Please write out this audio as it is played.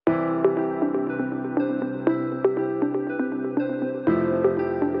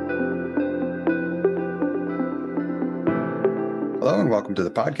Welcome to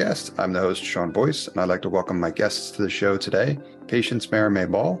the podcast. I'm the host, Sean Boyce, and I'd like to welcome my guests to the show today,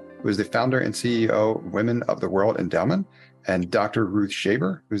 Patience-Marime, who is the founder and CEO of Women of the World Endowment, and Dr. Ruth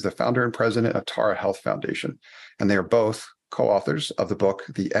Shaber, who's the founder and president of Tara Health Foundation. And they are both co-authors of the book,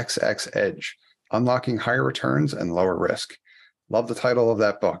 The XX Edge, Unlocking Higher Returns and Lower Risk. Love the title of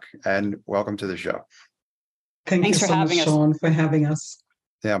that book, and welcome to the show. Thanks for having us, Sean, for having us.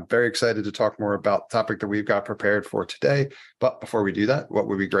 Yeah, I'm very excited to talk more about the topic that we've got prepared for today. But before we do that, what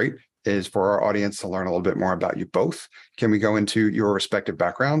would be great is for our audience to learn a little bit more about you both. Can we go into your respective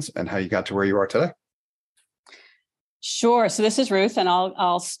backgrounds and how you got to where you are today? Sure. So this is Ruth, and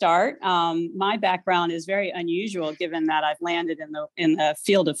I'll start. My background is very unusual, given that I've landed in the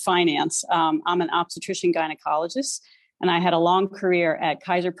field of finance. I'm an obstetrician gynecologist, and I had a long career at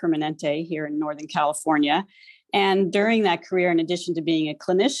Kaiser Permanente here in Northern California. And during that career, in addition to being a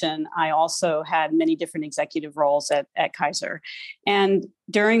clinician, I also had many different executive roles at Kaiser. And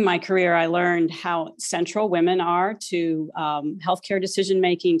during my career, I learned how central women are to healthcare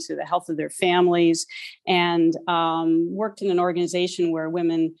decision-making, to the health of their families, and worked in an organization where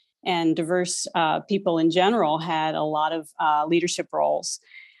women and diverse people in general had a lot of leadership roles.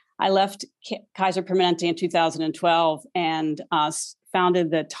 I left Kaiser Permanente in 2012 and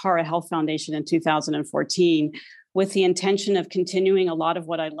founded the Tara Health Foundation in 2014 with the intention of continuing a lot of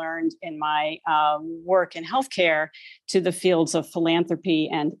what I learned in my work in healthcare to the fields of philanthropy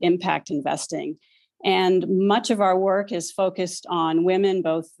and impact investing. And much of our work is focused on women,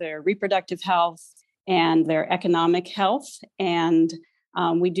 both their reproductive health and their economic health. And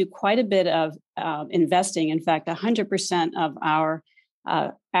we do quite a bit of investing. In fact, 100% of our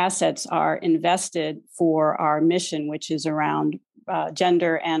assets are invested for our mission, which is around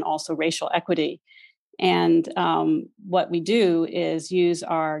gender and also racial equity. And what we do is use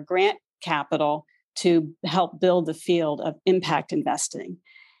our grant capital to help build the field of impact investing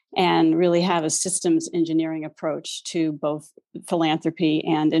and really have a systems engineering approach to both philanthropy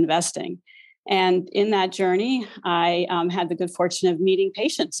and investing. And in that journey, I had the good fortune of meeting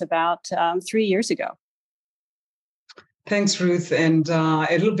Patience about 3 years ago. Thanks, Ruth. And a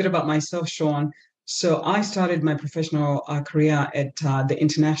little bit about myself, Sean. So I started my professional career at the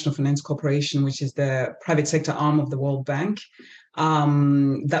International Finance Corporation, which is the private sector arm of the World Bank.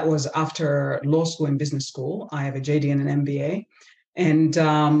 That was after law school and business school. I have a JD and an MBA. And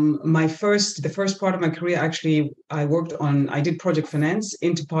the first part of my career, actually, I did project finance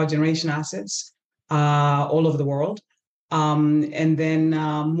into power generation assets all over the world. And then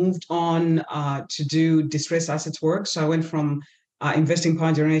moved on to do distressed assets work. So I went from investing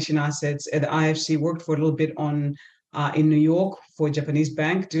power generation assets at the IFC, worked for a little bit in New York for a Japanese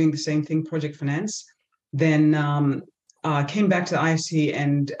bank, doing the same thing, project finance. Then came back to the IFC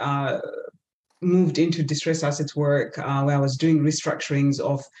and moved into distressed assets work, where I was doing restructurings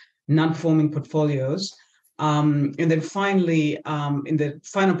of non-performing portfolios. And then finally, in the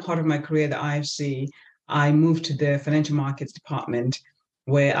final part of my career at the IFC, I moved to the financial markets department,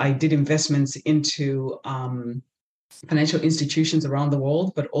 where I did investments into financial institutions around the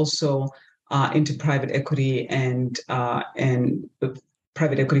world, but also into private equity and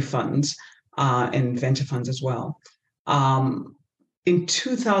private equity funds and venture funds as well. In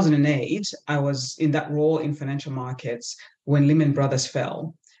 2008, I was in that role in financial markets when Lehman Brothers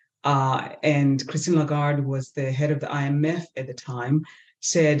fell. And Christine Lagarde was the head of the IMF at the time,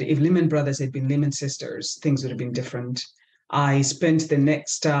 said if Lehman Brothers had been Lehman Sisters, things would have been different. I spent the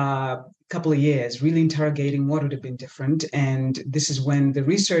next couple of years really interrogating what would have been different. And this is when the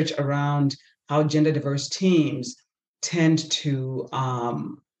research around how gender diverse teams tend to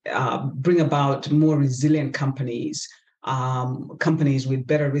bring about more resilient companies, companies with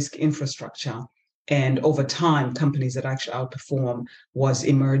better risk infrastructure, and over time, companies that actually outperform was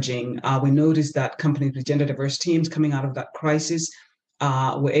emerging. We noticed that companies with gender diverse teams coming out of that crisis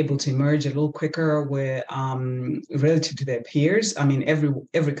were able to emerge a little quicker relative to their peers. I mean,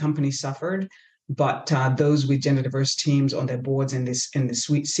 every company suffered, but those with gender diverse teams on their boards in the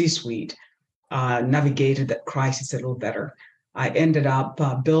C-suite navigated that crisis a little better. I ended up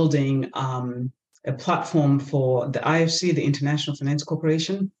building a platform for the IFC, the International Finance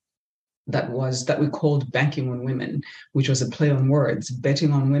Corporation, that we called Banking on Women, which was a play on words,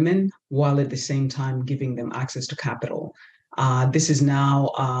 betting on women while at the same time giving them access to capital. This is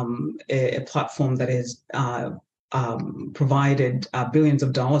now a platform that has provided billions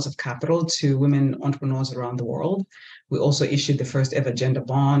of dollars of capital to women entrepreneurs around the world. We also issued the first ever gender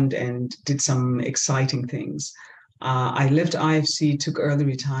bond and did some exciting things. I left IFC, took early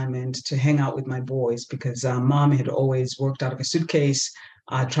retirement to hang out with my boys because mom had always worked out of a suitcase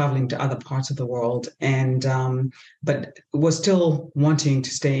traveling to other parts of the world, and but was still wanting to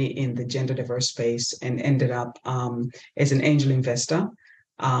stay in the gender diverse space, and ended up as an angel investor.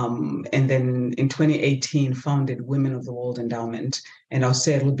 And then in 2018, founded Women of the World Endowment. And I'll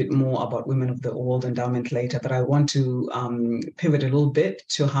say a little bit more about Women of the World Endowment later, but I want to pivot a little bit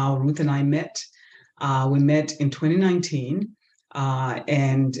to how Ruth and I met. We met in 2019.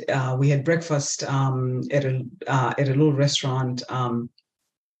 And we had breakfast at a little restaurant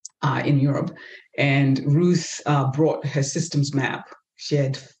in Europe. And Ruth brought her systems map. She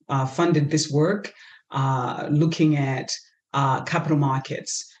had funded this work looking at capital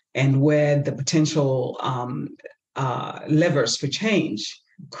markets and where the potential levers for change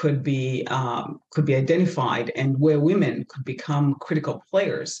could be identified, and where women could become critical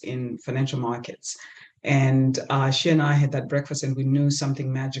players in financial markets. And she and I had that breakfast, and we knew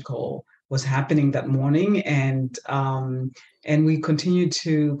something magical was happening that morning. And we continued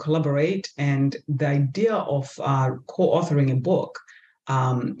to collaborate. And the idea of co-authoring a book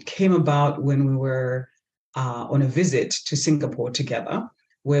came about when we were on a visit to Singapore together,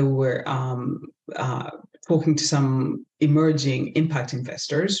 where we were talking to some emerging impact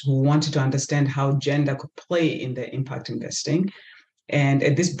investors who wanted to understand how gender could play in their impact investing. And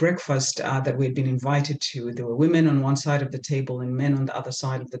at this breakfast that we had been invited to, there were women on one side of the table and men on the other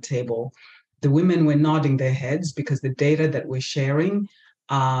side of the table. The women were nodding their heads because the data that we're sharing,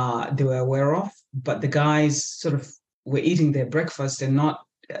 they were aware of, but the guys sort of were eating their breakfast and not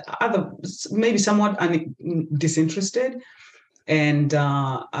maybe somewhat disinterested. And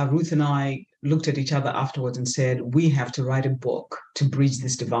Ruth and I looked at each other afterwards and said, we have to write a book to bridge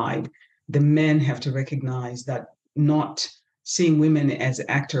this divide. The men have to recognize that not seeing women as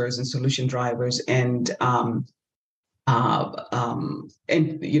actors and solution drivers and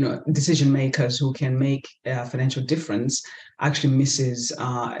decision makers who can make a financial difference actually misses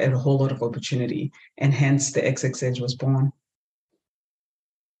a whole lot of opportunity. And hence the XX Edge was born.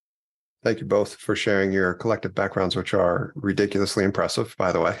 Thank you both for sharing your collective backgrounds, which are ridiculously impressive,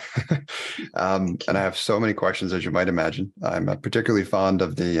 by the way. And I have so many questions, as you might imagine. I'm particularly fond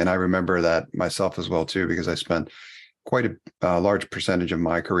of and I remember that myself as well, too, because I spent quite a large percentage of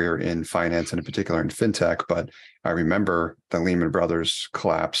my career in finance and in particular in fintech. But I remember the Lehman Brothers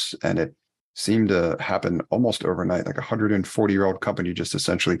collapse, and it seemed to happen almost overnight. Like a 140-year-old company just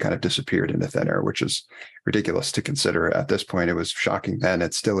essentially kind of disappeared into thin air, which is ridiculous to consider at this point. It was shocking then.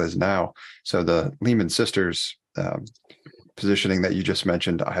 It still is now. So the Lehman Sisters positioning that you just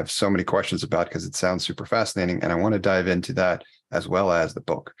mentioned, I have so many questions about because it sounds super fascinating. And I want to dive into that as well as the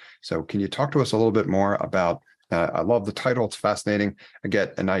book. So can you talk to us a little bit more about I love the title. It's fascinating. I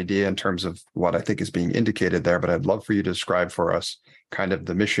get an idea in terms of what I think is being indicated there, but I'd love for you to describe for us kind of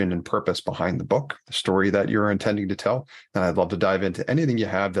the mission and purpose behind the book, the story that you're intending to tell. And I'd love to dive into anything you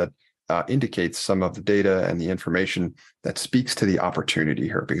have that indicates some of the data and the information that speaks to the opportunity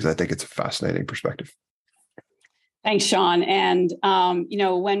here, because I think it's a fascinating perspective. Thanks, Sean. And,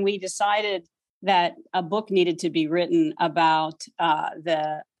 when we decided that a book needed to be written about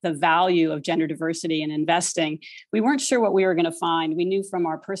the value of gender diversity in investing, we weren't sure what we were going to find. We knew from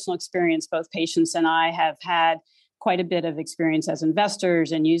our personal experience, both Patience and I have had quite a bit of experience as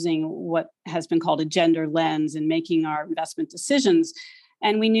investors and using what has been called a gender lens in making our investment decisions.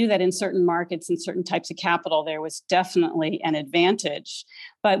 And we knew that in certain markets and certain types of capital, there was definitely an advantage.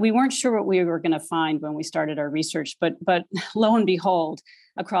 But we weren't sure what we were going to find when we started our research. But lo and behold,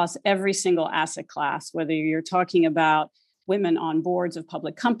 across every single asset class, whether you're talking about women on boards of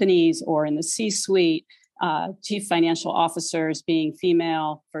public companies or in the C-suite, chief financial officers being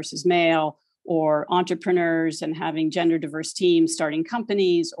female versus male, or entrepreneurs and having gender diverse teams starting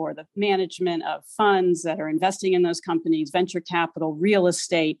companies, or the management of funds that are investing in those companies, venture capital, real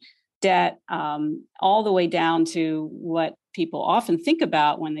estate, debt, all the way down to what people often think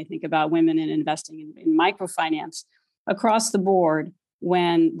about when they think about women in investing in microfinance. Across the board,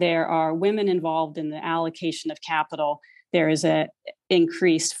 when there are women involved in the allocation of capital, there is an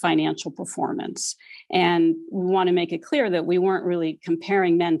increased financial performance. And we want to make it clear that we weren't really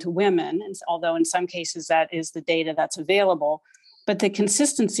comparing men to women, although in some cases that is the data that's available. But the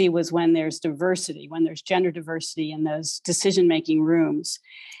consistency was when there's diversity, when there's gender diversity in those decision-making rooms.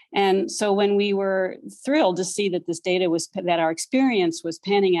 And so when we were thrilled to see that this data that our experience was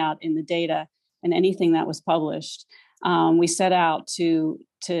panning out in the data and anything that was published, we set out to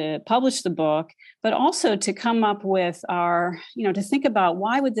publish the book, but also to come up with to think about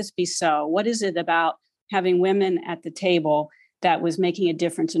why would this be so? What is it about having women at the table that was making a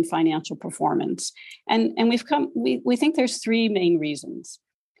difference in financial performance? And we think there's three main reasons.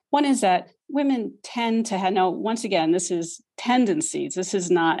 One is that women tend to have, no, once again, this is tendencies. This is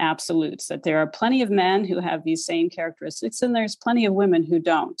not absolutes, that there are plenty of men who have these same characteristics, and there's plenty of women who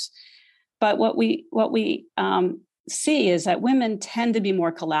don't. But what we see is that women tend to be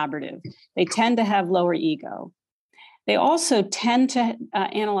more collaborative. They tend to have lower ego. They also tend to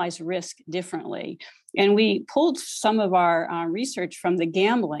analyze risk differently. And we pulled some of our research from the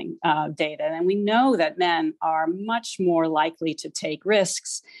gambling data, and we know that men are much more likely to take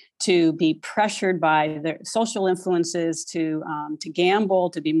risks, to be pressured by their social influences, to gamble,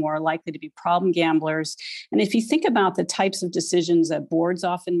 to be more likely to be problem gamblers. And if you think about the types of decisions that boards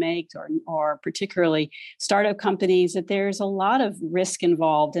often make, or particularly startup companies, that there's a lot of risk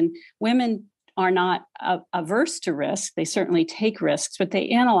involved, and women are not averse to risk. They certainly take risks, but they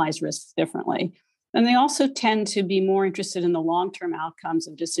analyze risks differently. And they also tend to be more interested in the long-term outcomes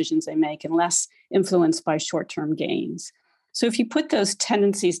of decisions they make and less influenced by short-term gains. So if you put those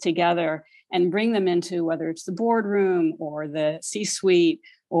tendencies together and bring them into whether it's the boardroom or the C-suite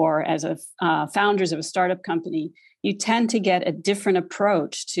or as founders of a startup company, you tend to get a different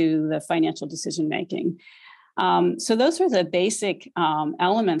approach to the financial decision-making. So those are the basic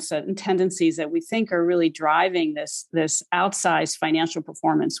elements and tendencies that we think are really driving this outsized financial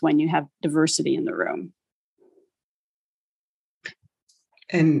performance when you have diversity in the room.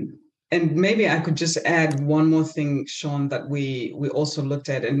 And maybe I could just add one more thing, Sean, that we also looked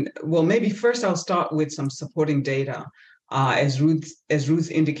at. And well, maybe first I'll start with some supporting data. As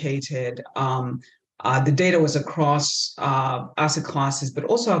Ruth indicated, the data was across asset classes, but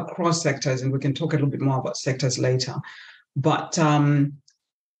also across sectors, and we can talk a little bit more about sectors later. But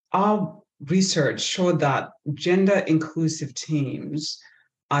our research showed that gender-inclusive teams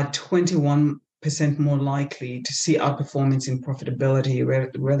are 21% more likely to see outperformance in profitability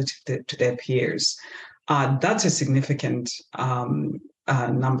relative to their peers. That's a significant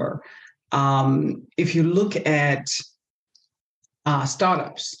number. If you look at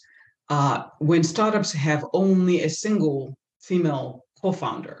startups, when startups have only a single female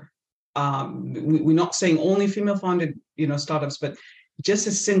co-founder, we're not saying only female-founded, startups, but just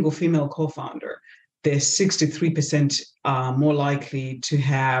a single female co-founder, they're 63% more likely to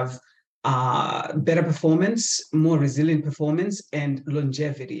have better performance, more resilient performance, and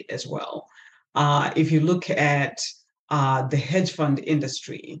longevity as well. If you look at the hedge fund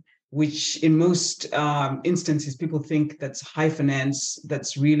industry, which in most instances people think that's high finance,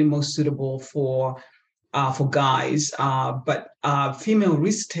 that's really most suitable for guys, but female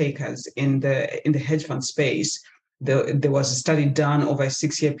risk takers in the hedge fund space, there was a study done over a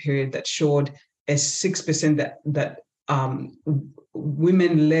 6-year period that showed a 6% that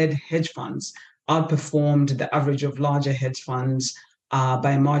women-led hedge funds outperformed the average of larger hedge funds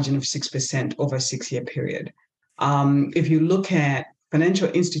by a margin of 6% over a 6-year period. If you look at financial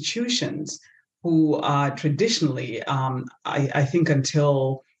institutions who traditionally, I think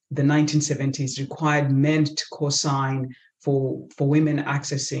until the 1970s, required men to co-sign for women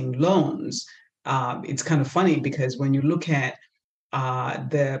accessing loans. It's kind of funny because when you look at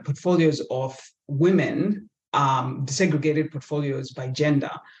the portfolios of women, desegregated portfolios by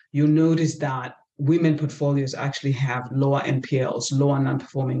gender, you'll notice that women portfolios actually have lower NPLs, lower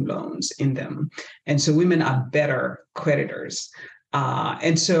non-performing loans in them. And so women are better creditors.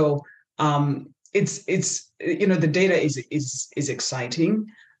 And so it's the data is exciting.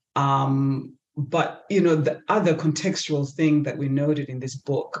 But the other contextual thing that we noted in this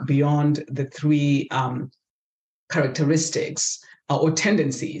book, beyond the 3 characteristics or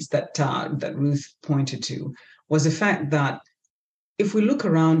tendencies that Ruth pointed to, was the fact that if we look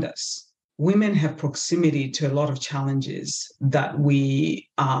around us, women have proximity to a lot of challenges that we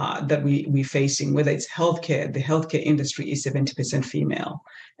facing. Whether it's healthcare, the healthcare industry is 70% female,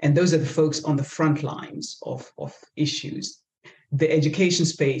 and those are the folks on the front lines of issues. The education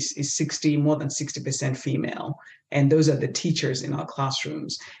space is more than 60% female, and those are the teachers in our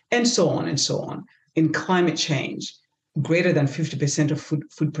classrooms, and so on and so on. In climate change, greater than 50% of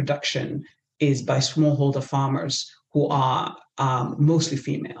food production is by smallholder farmers who are mostly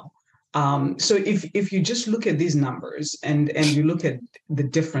female. So if you just look at these numbers and you look at the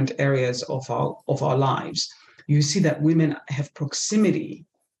different areas of our lives, you see that women have proximity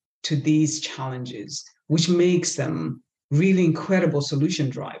to these challenges, which makes them really incredible solution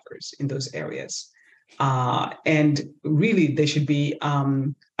drivers in those areas. And really, they should be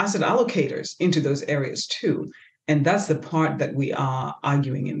asset allocators into those areas too. And that's the part that we are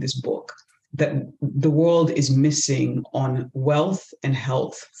arguing in this book, that the world is missing on wealth and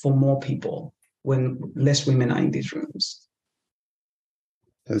health for more people when less women are in these rooms.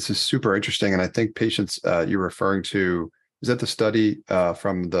 This is super interesting. And I think Patience, you're referring to Is that the study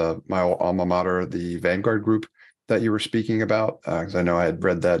from my alma mater, the Vanguard group, that you were speaking about? Because I know I had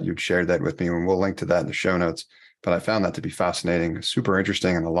read that, you'd shared that with me, and we'll link to that in the show notes. But I found that to be fascinating, super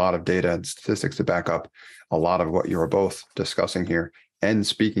interesting, and a lot of data and statistics to back up a lot of what you were both discussing here, and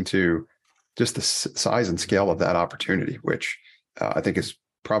speaking to just the size and scale of that opportunity, which I think is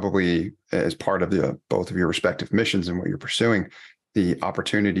probably as part of the both of your respective missions and what you're pursuing, the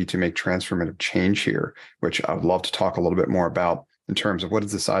opportunity to make transformative change here, which I would love to talk a little bit more about in terms of what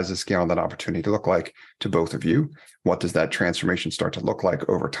does the size and scale of that opportunity look like to both of you? What does that transformation start to look like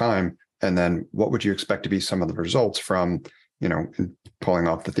over time? And then what would you expect to be some of the results from, pulling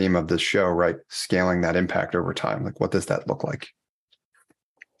off the theme of this show, right? Scaling that impact over time. Like, what does that look like?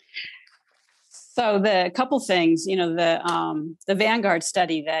 So the couple things, the Vanguard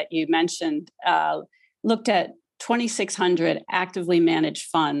study that you mentioned looked at 2,600 actively managed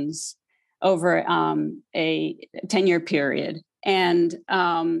funds over a 10-year period, and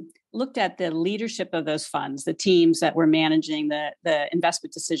looked at the leadership of those funds, the teams that were managing the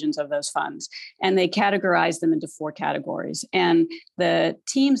investment decisions of those funds. And they categorized them into 4 categories. And the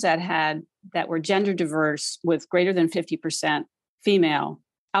teams that were gender diverse with greater than 50% female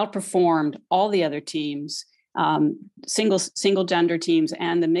outperformed all the other teams, single gender teams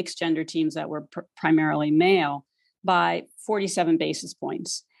and the mixed gender teams that were primarily male, by 47 basis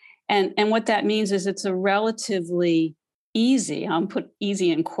points. And what that means is it's a relatively easy, I'll put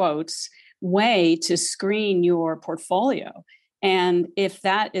easy in quotes, way to screen your portfolio. And if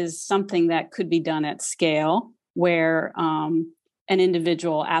that is something that could be done at scale, where an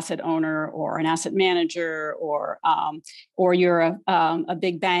individual asset owner or an asset manager or you're a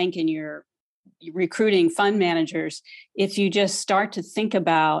big bank and you're recruiting fund managers, if you just start to think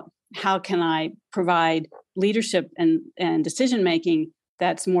about how can I provide leadership and decision making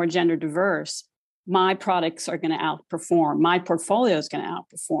that's more gender diverse, my products are going to outperform. My portfolio is going to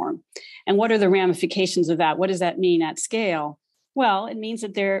outperform. And what are the ramifications of that? What does that mean at scale? Well, it means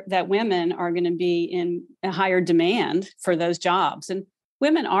that women are going to be in a higher demand for those jobs. And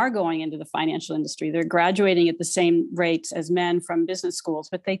women are going into the financial industry. They're graduating at the same rates as men from business schools,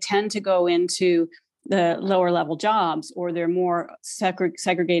 but they tend to go into the lower level jobs, or they're more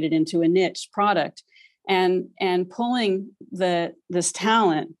segregated into a niche product. And pulling this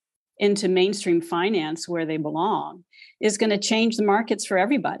talent into mainstream finance where they belong is going to change the markets for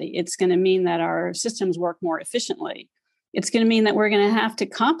everybody. It's going to mean that our systems work more efficiently. It's going to mean that we're going to have to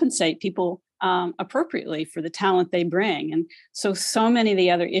compensate people appropriately for the talent they bring. And so many of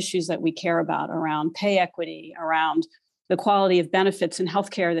the other issues that we care about around pay equity, around the quality of benefits and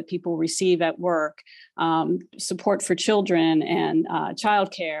healthcare that people receive at work, support for children and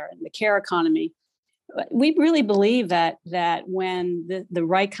childcare and the care economy. We really believe that when the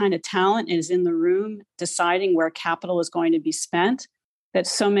right kind of talent is in the room deciding where capital is going to be spent, that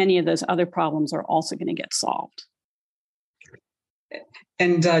so many of those other problems are also going to get solved.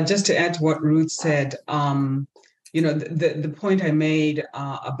 And just to add to what Ruth said, the point I made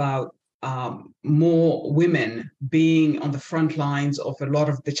about more women being on the front lines of a lot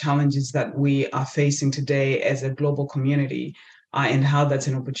of the challenges that we are facing today as a global community, and how that's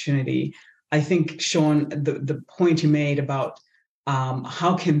an opportunity. I think, Sean, the point you made about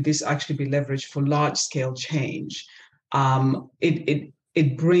how can this actually be leveraged for large-scale change,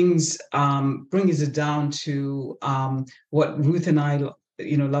 it brings it down to what Ruth and I,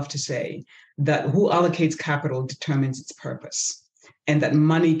 love to say, that who allocates capital determines its purpose, and that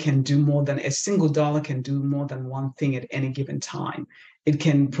money can do more than a single dollar can do more than one thing at any given time. It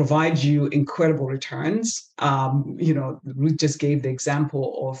can provide you incredible returns. Ruth just gave the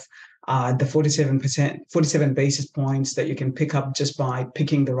example of the 47 basis points that you can pick up just by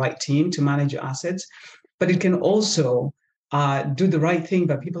picking the right team to manage your assets. But it can also do the right thing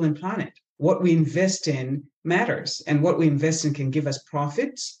by people and planet. What we invest in matters, and what we invest in can give us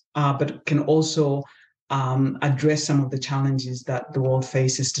profits, but can also address some of the challenges that the world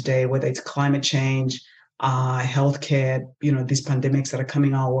faces today, whether it's climate change, healthcare, these pandemics that are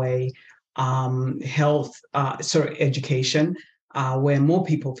coming our way, education, where more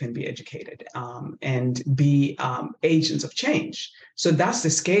people can be educated and be agents of change. So that's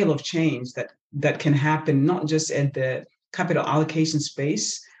the scale of change that can happen, not just at the capital allocation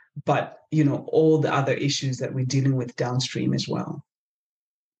space, but all the other issues that we're dealing with downstream as well.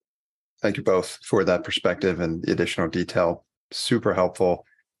 Thank you both for that perspective and the additional detail. Super helpful.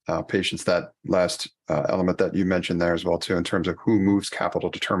 Patience, that last element that you mentioned there as well too, in terms of who moves capital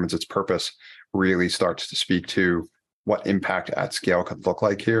determines its purpose, really starts to speak to what impact at scale could look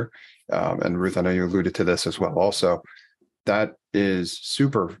like here. And Ruth, I know you alluded to this as well also. That is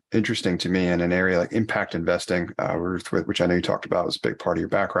super interesting to me in an area like impact investing, Ruth, which I know you talked about was a big part of your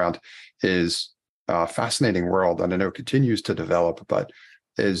background, is a fascinating world. And I know it continues to develop, but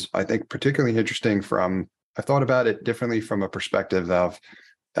is, I think, particularly interesting I thought about it differently from a perspective of,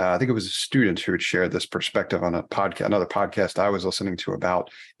 I think it was a student who had shared this perspective on another podcast I was listening to about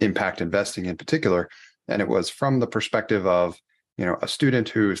impact investing in particular. And it was from the perspective of, a student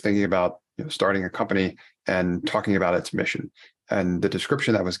who is thinking about starting a company and talking about its mission. And the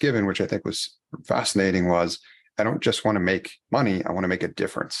description that was given, which I think was fascinating, was, I don't just want to make money, I want to make a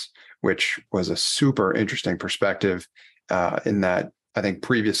difference, which was a super interesting perspective, in that I think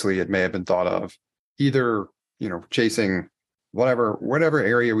previously it may have been thought of either, chasing whatever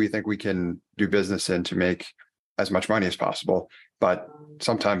area we think we can do business in to make as much money as possible. But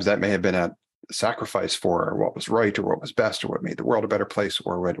sometimes that may have been a sacrifice for what was right or what was best or what made the world a better place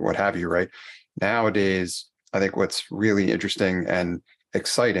or what have you, right? Nowadays, I think what's really interesting and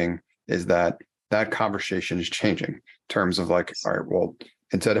exciting is that conversation is changing in terms of like, all right, well,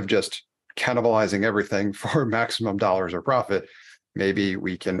 instead of just cannibalizing everything for maximum dollars or profit, maybe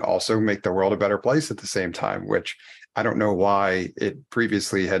we can also make the world a better place at the same time, which I don't know why it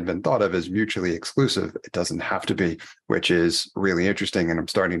previously had been thought of as mutually exclusive. It doesn't have to be, which is really interesting. And I'm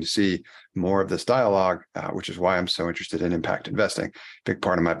starting to see more of this dialogue, which is why I'm so interested in impact investing. Big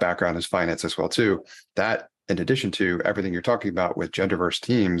part of my background is finance as well, too. That, in addition to everything you're talking about with gender-diverse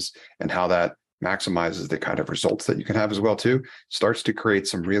teams and how that maximizes the kind of results that you can have as well, too, starts to create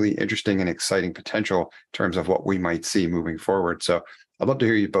some really interesting and exciting potential in terms of what we might see moving forward. So I'd love to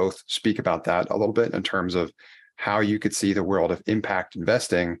hear you both speak about that a little bit in terms of how you could see the world of impact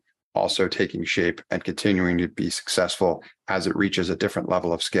investing also taking shape and continuing to be successful as it reaches a different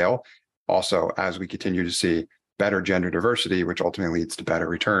level of scale. Also, as we continue to see better gender diversity, which ultimately leads to better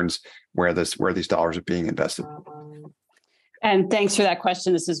returns where these dollars are being invested. And thanks for that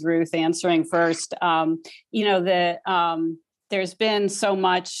question. This is Ruth answering first. There's been so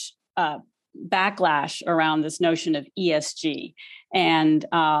much backlash around this notion of ESG, and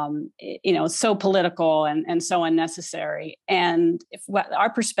so political and so unnecessary. And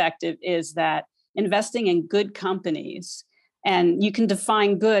our perspective is that investing in good companies, and you can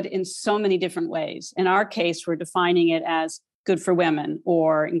define good in so many different ways. In our case, we're defining it as good for women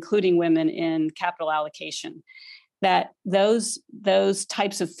or including women in capital allocation. That those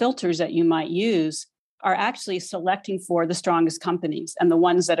types of filters that you might use are actually selecting for the strongest companies and the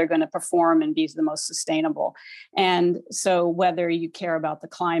ones that are going to perform and be the most sustainable. And so whether you care about the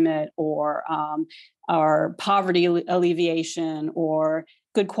climate or poverty alleviation or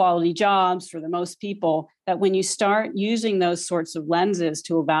good quality jobs for the most people, that when you start using those sorts of lenses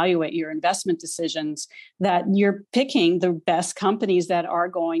to evaluate your investment decisions, that you're picking the best companies that are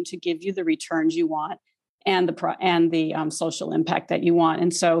going to give you the returns you want and the social impact that you want.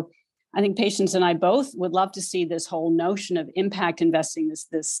 And so I think Patience and I both would love to see this whole notion of impact investing,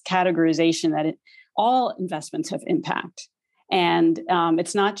 this categorization that all investments have impact. And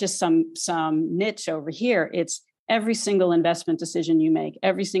it's not just some niche over here. It's every single investment decision you make,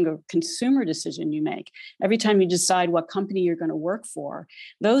 every single consumer decision you make, every time you decide what company you're going to work for.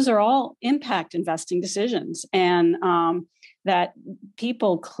 Those are all impact investing decisions. And that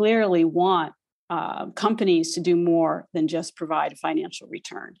people clearly want companies to do more than just provide a financial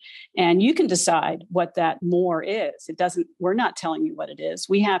return. And you can decide what that more is. We're not telling you what it is.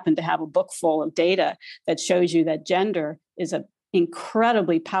 We happen to have a book full of data that shows you that gender is an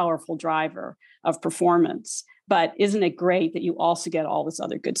incredibly powerful driver of performance. But isn't it great that you also get all this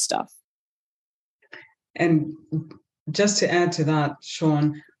other good stuff? And just to add to that,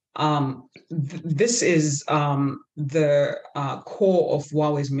 Sean, this is the core of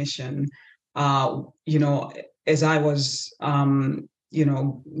Huawei's mission. As I was,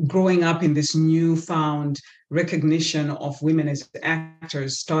 growing up in this newfound recognition of women as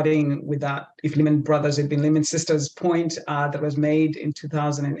actors, starting with that, if Lehman Brothers had been Lehman Sisters point that was made in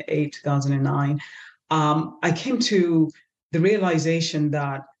 2008, 2009, I came to the realization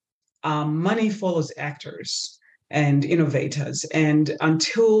that money follows actors and innovators. And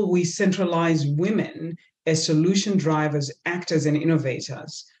until we centralize women as solution drivers, actors, and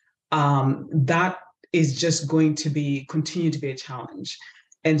innovators, that is just going to continue to be a challenge.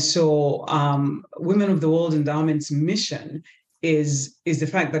 And so Women of the World Endowment's mission is the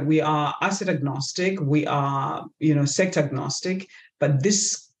fact that we are asset agnostic, we are sector agnostic, but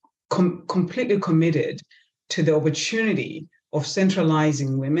this completely committed to the opportunity of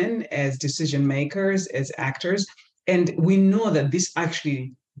centralizing women as decision makers, as actors. And we know that this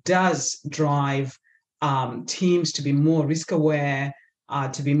actually does drive teams to be more risk aware,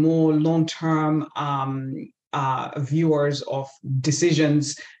 to be more long-term viewers of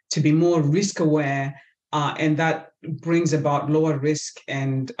decisions to be more risk aware, and that brings about lower risk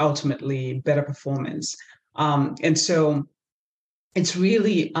and ultimately better performance. And so it's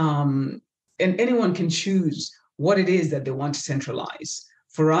really, and anyone can choose what it is that they want to centralize.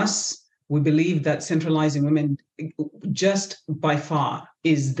 For us, we believe that centralizing women just by far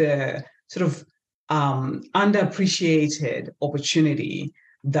is the sort of underappreciated opportunity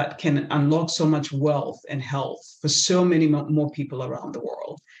that can unlock so much wealth and health for so many more people around the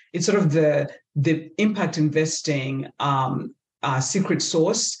world. It's sort of the impact investing secret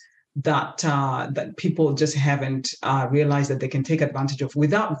sauce that that people just haven't realized that they can take advantage of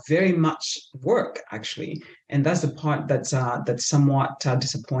without very much work, actually. And that's the part that's somewhat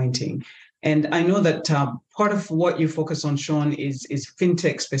disappointing. And I know that part of what you focus on, Sean, is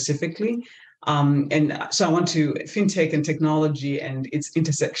fintech specifically. And so I want to fintech and technology and its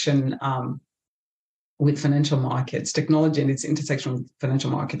intersection with financial markets, technology and its intersection with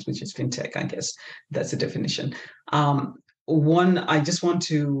financial markets, which is fintech, I guess that's the definition. One, I just want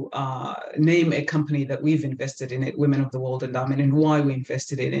to name a company that we've invested in it, Women of the World Endowment, and why we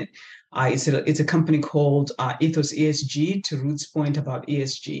invested in it. It's a company called Ethos ESG, to Ruth's point about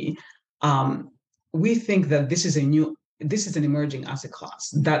ESG. We think that this is an emerging asset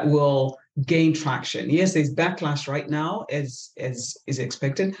class that will gain traction. Yes, there's backlash right now, as is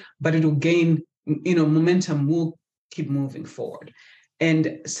expected, but it will gain, momentum will keep moving forward.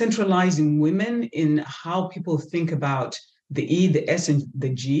 And centralizing women in how people think about the E, the S, and the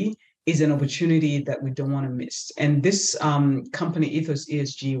G is an opportunity that we don't want to miss. And this company, Ethos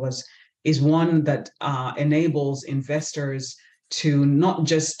ESG, is one that enables investors to not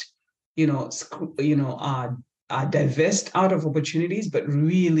just, divest out of opportunities, but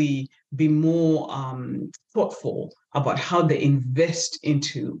really be more thoughtful about how they invest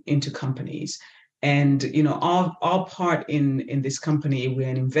into companies. And our part in this company, we're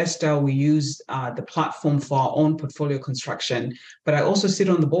an investor. We use the platform for our own portfolio construction, but I also sit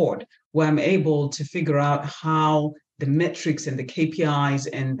on the board where I'm able to figure out how the metrics and the KPIs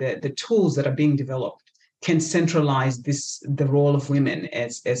and the tools that are being developed can centralize the role of women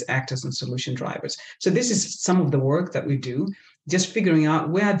as actors and solution drivers. So this is some of the work that we do, just figuring out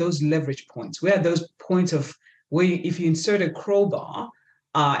where are those leverage points, where are those points of where if you insert a crowbar,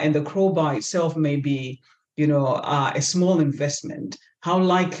 and the crowbar itself may be, a small investment, how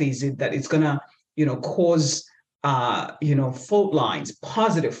likely is it that it's going to, cause, fault lines,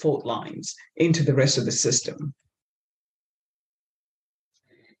 positive fault lines into the rest of the system?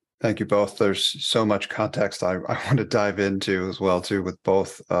 Thank you both. There's so much context I want to dive into as well, too, with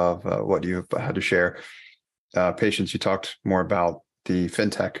both of what you've had to share. Patience, you talked more about the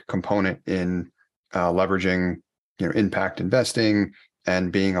fintech component in leveraging, impact investing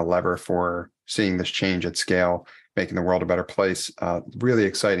and being a lever for seeing this change at scale, making the world a better place. Really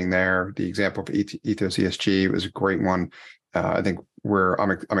exciting there. The example of Ethos ESG was a great one. I think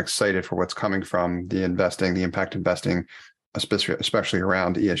I'm excited for what's coming from the impact investing, especially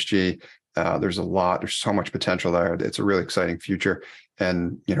around ESG. There's so much potential there. It's a really exciting future.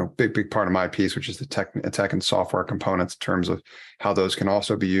 And, big part of my piece, which is the tech and software components in terms of how those can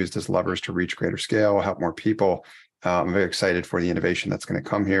also be used as levers to reach greater scale, help more people. I'm very excited for the innovation that's going to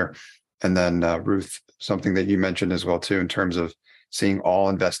come here. And then Ruth, something that you mentioned as well, too, in terms of seeing all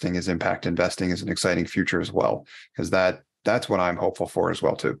investing as impact investing is an exciting future as well, because that's what I'm hopeful for as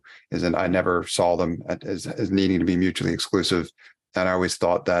well, too, is that I never saw them as needing to be mutually exclusive. And I always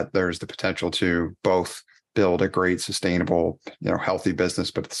thought that there's the potential to both build a great, sustainable, healthy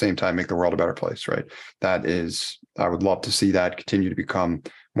business, but at the same time, make the world a better place, right? I would love to see that continue to become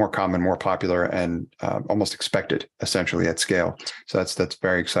more common, more popular, and almost expected, essentially, at scale. So that's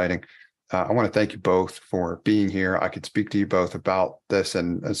very exciting. I want to thank you both for being here. I could speak to you both about this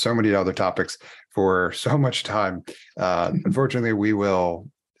and so many other topics for so much time. Unfortunately, we will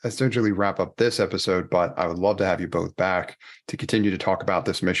essentially wrap up this episode, but I would love to have you both back to continue to talk about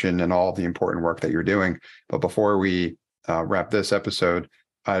this mission and all the important work that you're doing. But before we wrap this episode,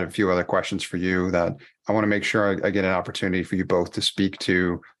 I have a few other questions for you that I want to make sure I get an opportunity for you both to speak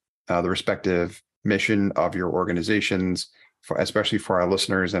to the respective mission of your organizations, especially for our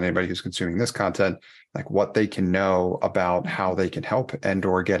listeners and anybody who's consuming this content, like what they can know about how they can help and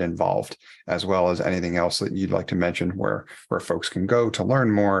or get involved, as well as anything else that you'd like to mention where folks can go to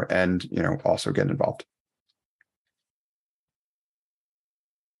learn more and, also get involved.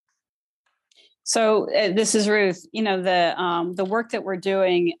 So this is Ruth. The work that we're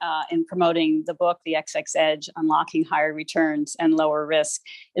doing in promoting the book, The XX Edge, Unlocking Higher Returns and Lower Risk,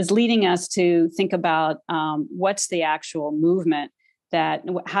 is leading us to think about what's the actual movement that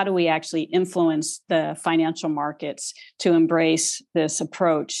how do we actually influence the financial markets to embrace this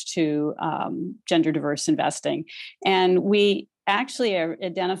approach to gender diverse investing. And we actually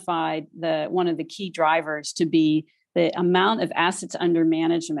identified one of the key drivers to be the amount of assets under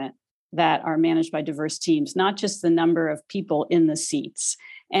management that are managed by diverse teams, not just the number of people in the seats.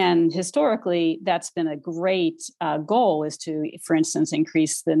 And historically, that's been a great goal, is to, for instance,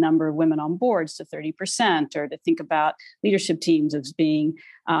 increase the number of women on boards to 30%, or to think about leadership teams as being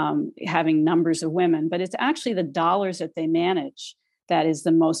having numbers of women. But it's actually the dollars that they manage that is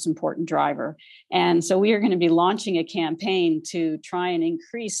the most important driver. And so we are going to be launching a campaign to try and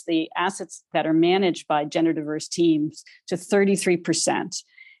increase the assets that are managed by gender diverse teams to 33%.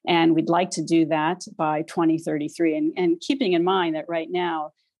 And we'd like to do that by 2033. And keeping in mind that right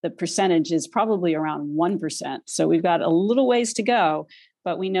now, the percentage is probably around 1%. So we've got a little ways to go,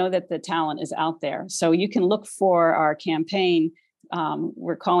 but we know that the talent is out there. So you can look for our campaign.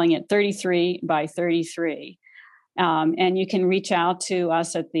 We're calling it 33 by 33. And you can reach out to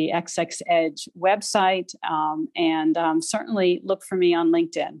us at the XX Edge website, and certainly look for me on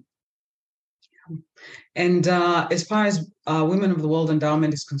LinkedIn. And as far as Women of the World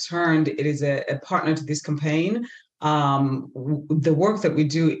Endowment is concerned, it is a partner to this campaign. The work that we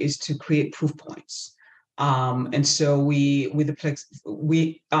do is to create proof points. And so Women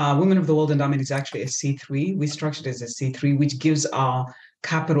of the World Endowment is actually a C3. We structured it as a C3, which gives our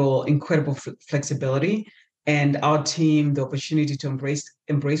capital incredible flexibility and our team the opportunity to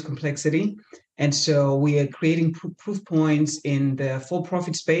embrace complexity. And so we are creating proof points in the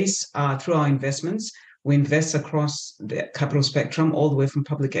for-profit space through our investments. We invest across the capital spectrum, all the way from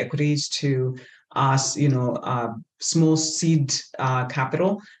public equities to small seed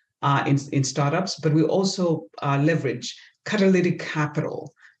capital in startups. But we also leverage catalytic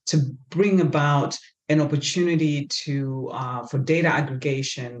capital to bring about an opportunity for data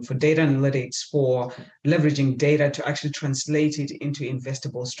aggregation, for data analytics, for leveraging data to actually translate it into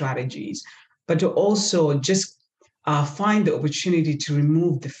investable strategies, but to also just find the opportunity to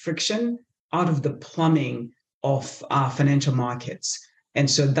remove the friction out of the plumbing of financial markets. And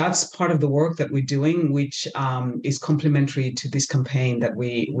so that's part of the work that we're doing, which is complementary to this campaign that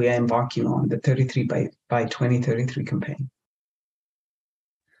we are embarking on, the 33 by 2033 campaign.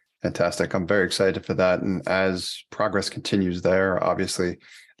 Fantastic. I'm very excited for that. And as progress continues there, obviously,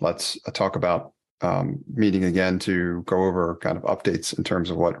 let's talk about meeting again to go over kind of updates in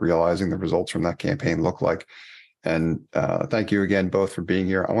terms of what realizing the results from that campaign look like. And thank you again, both, for being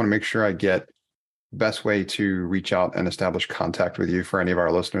here. I want to make sure I get the best way to reach out and establish contact with you for any of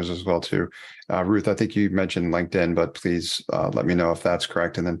our listeners as well, too. Ruth, I think you mentioned LinkedIn, but please let me know if that's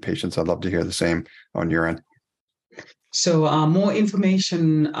correct. And then Patience, I'd love to hear the same on your end. So more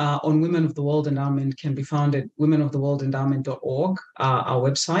information on Women of the World Endowment can be found at womenoftheworldendowment.org, our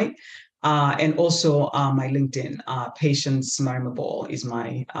website. And also my LinkedIn, Patience-Marime is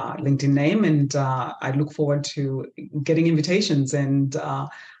my LinkedIn name. And I look forward to getting invitations and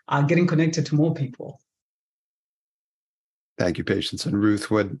getting connected to more people. Thank you, Patience. And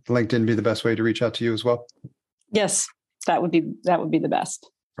Ruth, would LinkedIn be the best way to reach out to you as well? Yes, that would be the best.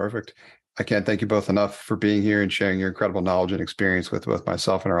 Perfect. I can't thank you both enough for being here and sharing your incredible knowledge and experience with both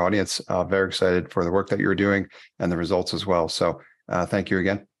myself and our audience. Very excited for the work that you're doing and the results as well. So thank you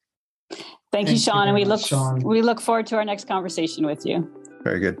again. Thank you, Sean. And we look forward to our next conversation with you.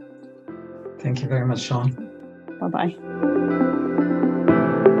 Very good. Thank you very much, Sean. Bye-bye.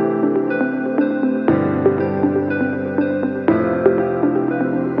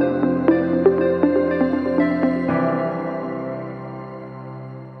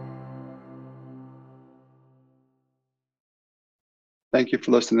 Thank you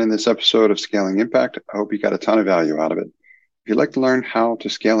for listening to this episode of Scaling Impact. I hope you got a ton of value out of it. If you'd like to learn how to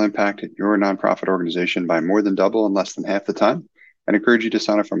scale impact at your nonprofit organization by more than double in less than half the time, I'd encourage you to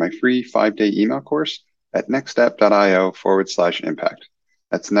sign up for my free 5-day email course at nextstep.io/impact.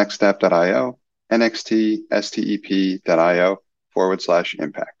 That's nextstep.io,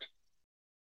 nxtstep.io/impact.